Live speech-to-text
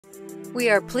We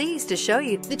are pleased to show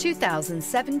you the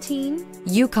 2017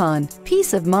 Yukon.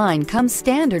 Peace of mind comes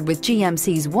standard with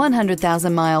GMC's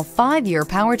 100,000-mile, 5-year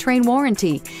powertrain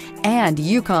warranty and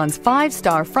Yukon's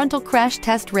 5-star frontal crash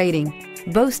test rating.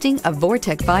 Boasting a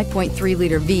Vortec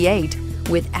 5.3-liter V8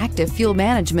 with active fuel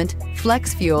management,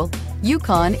 flex fuel,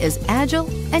 Yukon is agile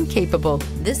and capable.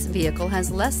 This vehicle has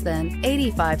less than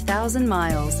 85,000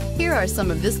 miles. Here are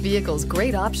some of this vehicle's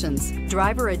great options: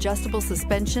 driver adjustable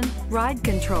suspension, ride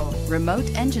control, remote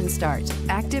engine start,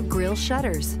 active grille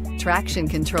shutters, traction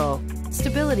control,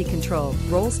 stability control,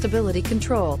 roll stability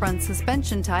control, front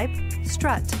suspension type,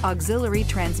 strut, auxiliary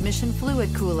transmission fluid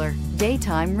cooler,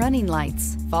 daytime running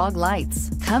lights, fog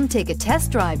lights. Come take a test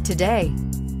drive today.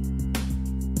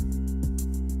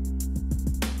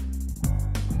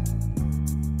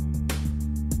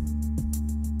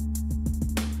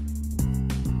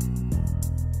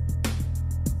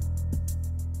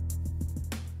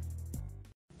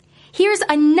 Here's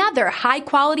another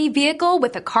high-quality vehicle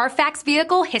with a Carfax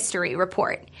Vehicle History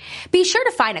Report. Be sure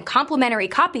to find a complimentary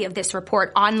copy of this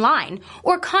report online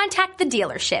or contact the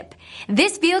dealership.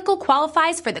 This vehicle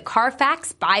qualifies for the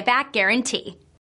Carfax Buyback Guarantee.